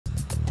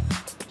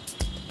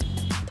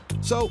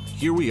So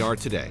here we are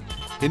today,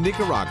 in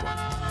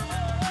Nicaragua.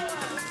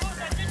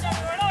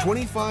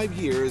 25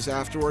 years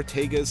after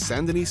Ortega's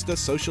Sandinista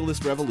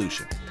socialist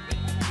revolution.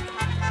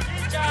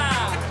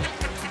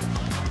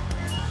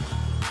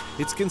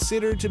 It's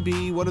considered to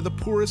be one of the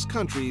poorest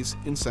countries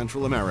in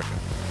Central America.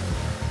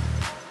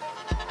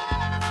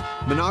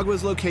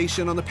 Managua's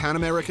location on the Pan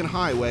American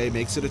Highway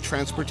makes it a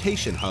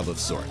transportation hub of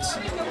sorts.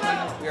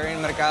 We're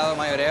in Mercado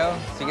Mayoreo.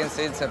 As you can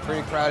see, it's a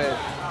pretty crowded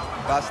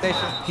bus station.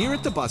 Here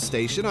at the bus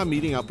station, I'm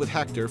meeting up with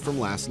Hector from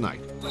last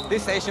night.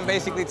 This station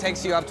basically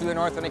takes you up to the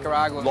north of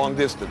Nicaragua. Long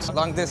distance.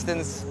 Long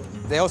distance.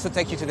 They also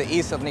take you to the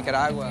east of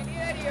Nicaragua.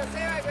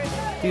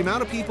 The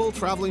amount of people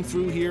traveling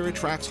through here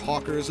attracts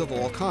hawkers of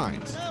all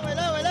kinds.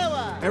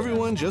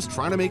 Everyone just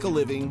trying to make a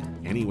living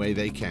any way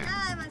they can.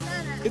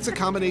 It's a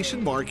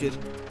combination market,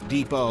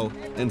 depot,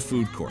 and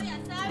food court.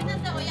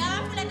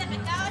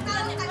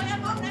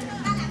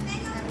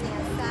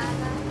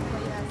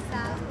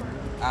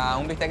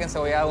 Un bistec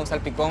encebollado, un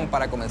salpicón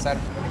para comenzar.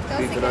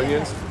 Beef and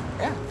onions?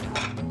 Yeah.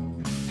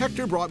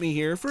 Hector brought me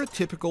here for a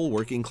typical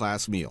working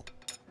class meal.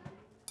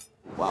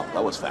 Wow,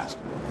 that was fast.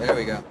 There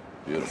we go.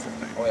 Beautiful.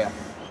 Oh, yeah.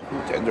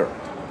 Tender.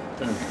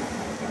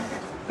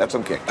 That's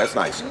some kick. That's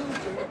nice.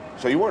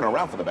 So you weren't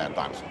around for the bad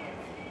times?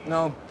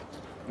 No,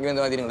 even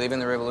though I didn't live in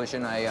the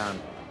revolution, I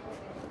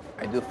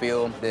do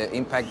feel the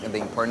impact and the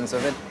importance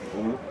of it.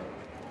 Mm-hmm.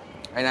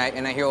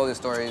 And I hear all the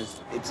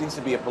stories. It seems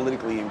to be a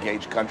politically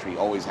engaged country,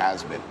 always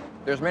has been.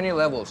 There's many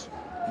levels,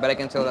 but I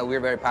can tell that we're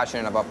very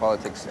passionate about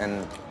politics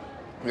and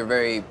we're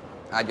very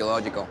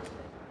ideological.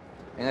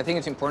 And I think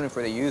it's important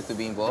for the youth to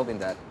be involved in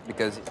that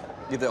because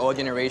if the old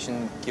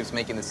generation keeps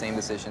making the same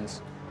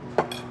decisions.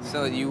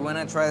 So you want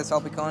to try the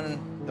salpicón?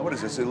 Now what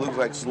is this? It looks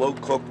like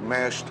slow-cooked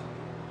mashed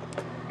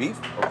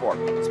beef or pork?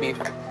 It's beef.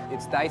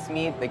 It's diced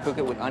meat. They cook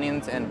it with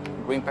onions and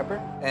green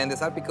pepper. And the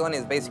salpicón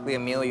is basically a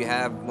meal you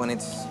have when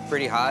it's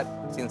pretty hot,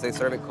 since they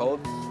serve it cold.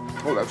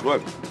 Oh, that's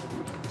good.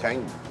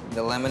 Tang.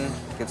 The lemon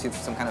gives you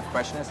some kind of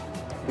freshness.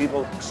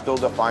 People still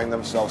define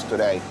themselves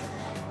today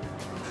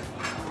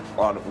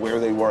on where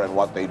they were and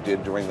what they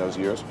did during those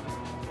years.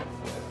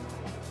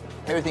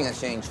 Everything has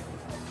changed.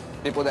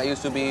 People that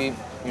used to be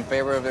in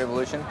favor of the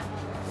revolution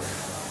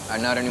are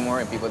not anymore,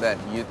 and people that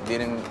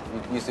didn't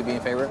used to be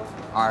in favor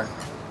are.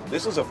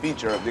 This is a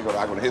feature of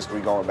Nicaraguan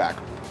history going back.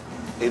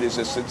 It is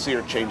a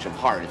sincere change of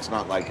heart. It's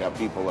not like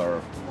people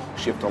are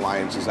shift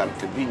alliances out of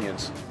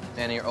convenience.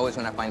 And you're always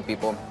going to find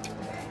people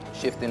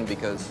shifting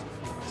because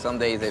some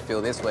days they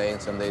feel this way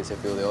and some days they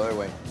feel the other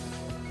way.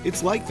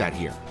 It's like that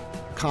here.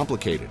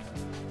 Complicated.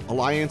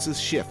 Alliances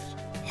shift.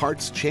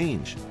 Hearts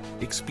change.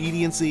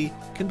 Expediency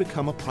can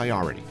become a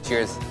priority.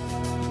 Cheers.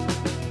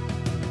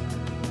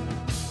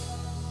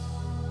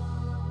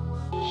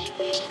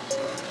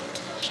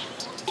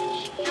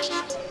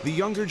 The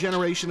younger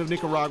generation of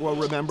Nicaragua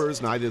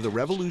remembers neither the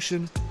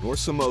revolution nor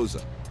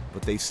Somoza,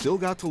 but they still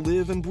got to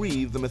live and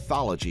breathe the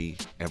mythology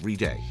every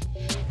day.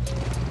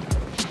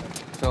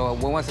 So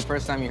when was the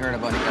first time you heard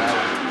about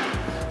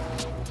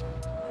Nicaragua?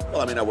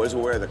 Well, I mean, I was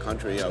aware of the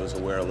country. I was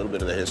aware a little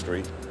bit of the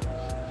history.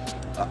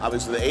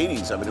 Obviously, the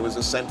 80s. I mean, it was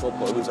a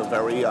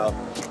very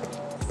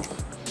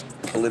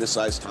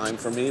politicized time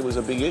for me. It was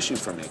a big issue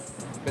for me.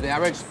 But the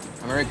average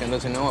American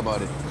doesn't know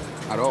about it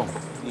at all.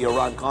 The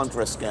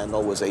Iran-Contra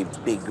scandal was a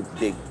big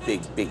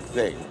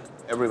thing.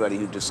 Everybody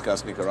who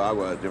discussed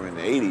Nicaragua during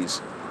the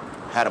 80s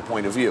had a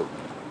point of view.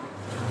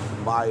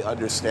 My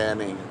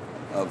understanding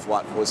of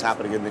what was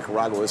happening in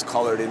Nicaragua was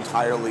colored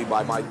entirely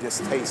by my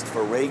distaste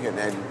for Reagan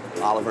and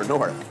Oliver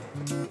North.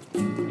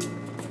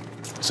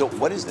 So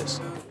what is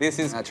this? This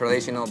is a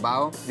traditional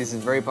bao. This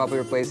is a very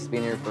popular place. It's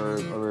been here for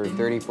over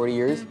 30, 40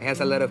 years. It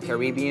has a lot of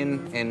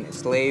Caribbean and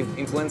slave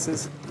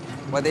influences.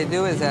 What they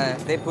do is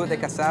they put the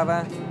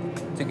cassava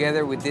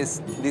together with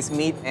this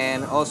meat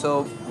and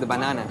also the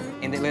banana,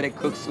 and they let it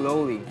cook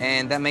slowly,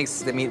 and that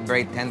makes the meat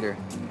very tender.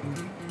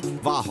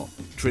 Bajo,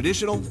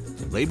 traditional,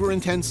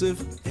 labor-intensive,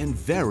 and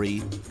very,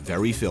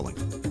 very filling.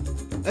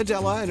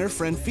 Adela and her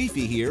friend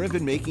Fifi here have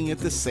been making it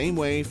the same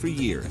way for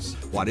years.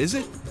 What is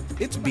it?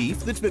 It's beef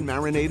that's been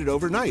marinated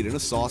overnight in a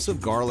sauce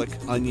of garlic,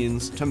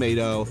 onions,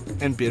 tomato,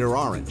 and bitter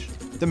orange.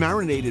 The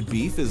marinated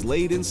beef is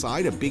laid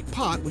inside a big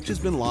pot which has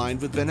been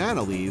lined with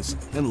banana leaves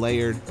and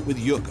layered with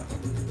yuca.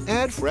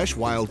 Add fresh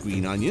wild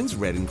green onions,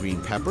 red and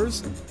green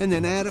peppers, and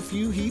then add a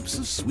few heaps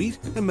of sweet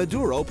and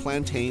Maduro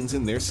plantains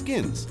in their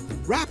skins.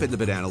 Wrap in the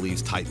banana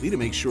leaves tightly to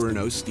make sure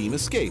no steam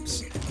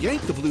escapes.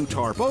 Yank the blue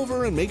tarp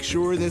over and make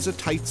sure there's a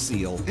tight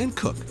seal and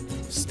cook.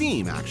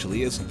 Steam,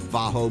 actually, as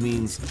bajo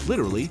means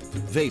literally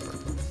vapor,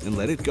 and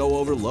let it go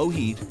over low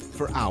heat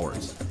for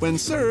hours. When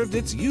served,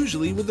 it's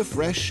usually with the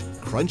fresh,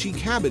 crunchy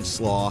cabbage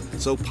slaw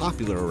so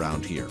popular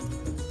around here.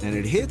 And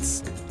it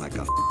hits like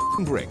a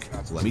brick,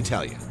 let me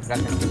tell you.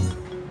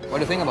 What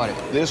do you think about it?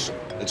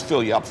 It's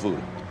fill you up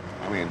food.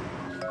 I mean,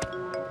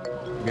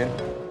 Good?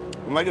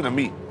 I'm liking the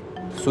meat.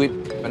 Sweet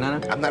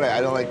banana?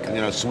 I don't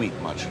like, sweet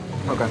much.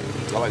 Okay.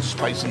 I like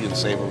spicy and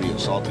savory and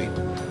salty.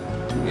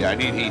 Yeah, I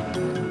need heat.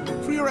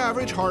 For your your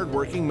average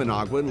hard-working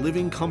Managua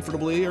living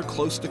comfortably or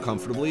close to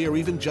comfortably or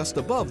even just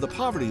above the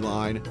poverty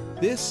line,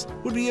 this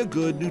would be a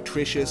good,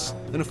 nutritious,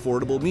 and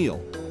affordable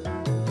meal.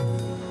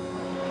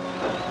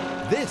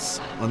 This,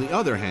 on the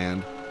other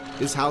hand,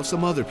 is how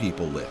some other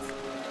people live.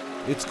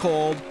 It's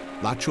called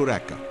la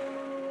chureca.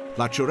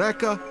 La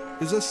chureca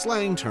is a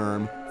slang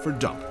term for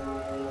dump.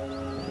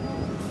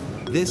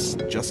 This,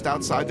 just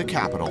outside the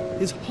capital,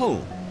 is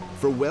home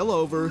for well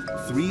over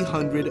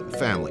 300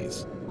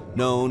 families,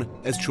 known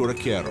as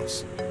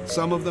churraqueros,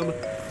 some of them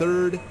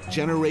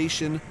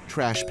third-generation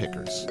trash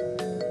pickers.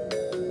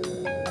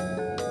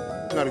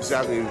 Not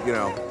exactly,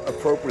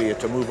 appropriate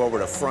to move over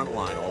to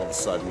Frontline all of a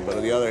sudden, but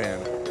on the other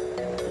hand,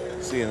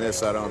 seeing this,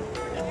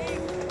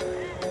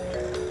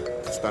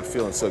 just not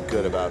feeling so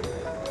good about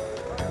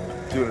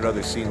doing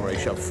another scene where I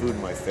shove food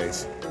in my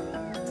face.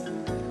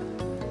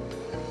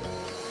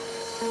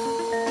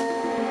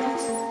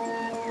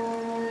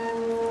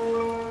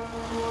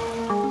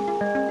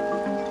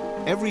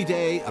 Every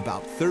day,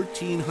 about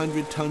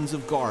 1,300 tons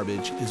of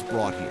garbage is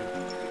brought here.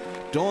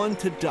 Dawn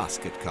to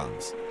dusk it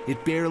comes.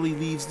 It barely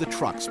leaves the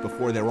trucks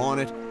before they're on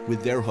it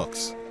with their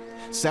hooks,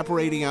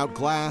 separating out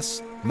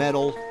glass,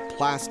 metal,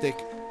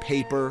 plastic,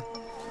 paper,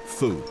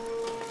 food.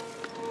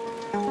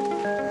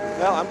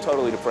 Well, I'm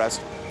totally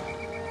depressed.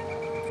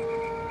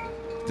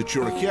 The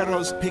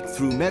churraqueros pick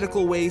through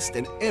medical waste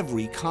and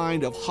every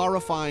kind of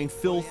horrifying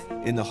filth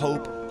in the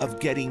hope of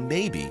getting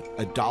maybe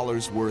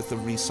 $1's worth of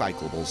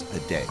recyclables a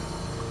day.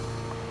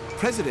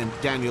 President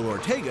Daniel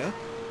Ortega,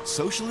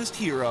 socialist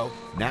hero,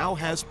 now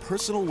has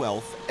personal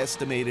wealth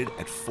estimated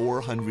at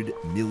 $400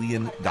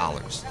 million.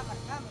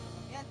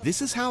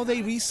 This is how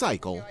they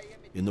recycle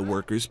in the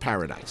workers'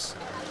 paradise.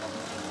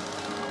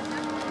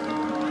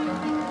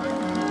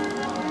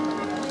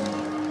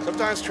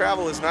 Sometimes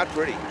travel is not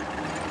pretty.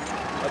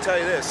 I'll tell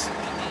you this.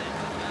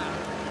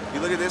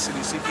 You look at this and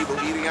you see people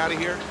eating out of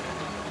here.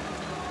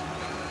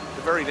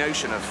 The very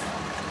notion of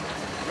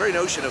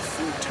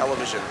food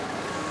television,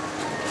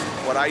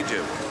 what I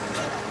do,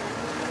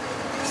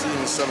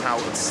 seems somehow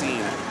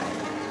obscene.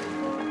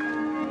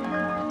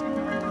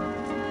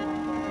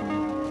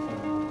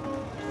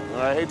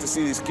 I hate to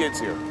see these kids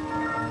here.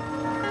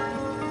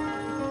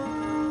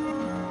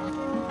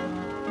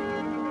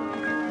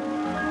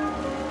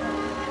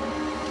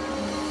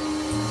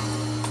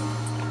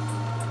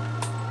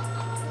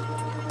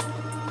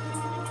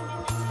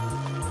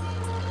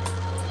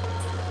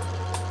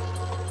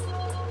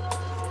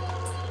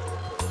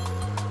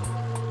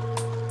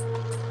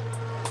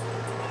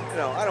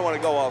 I don't want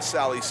to go all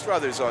Sally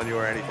Struthers on you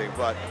or anything,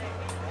 but,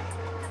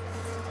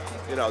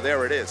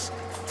 there it is.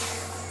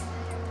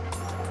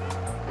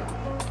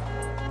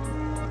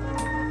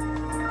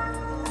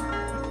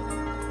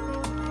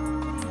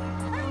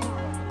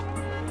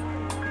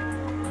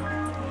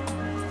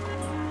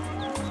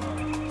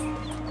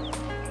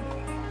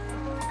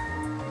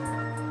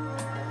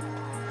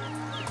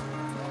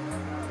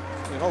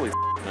 Holy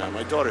man,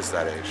 my daughter's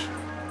that age.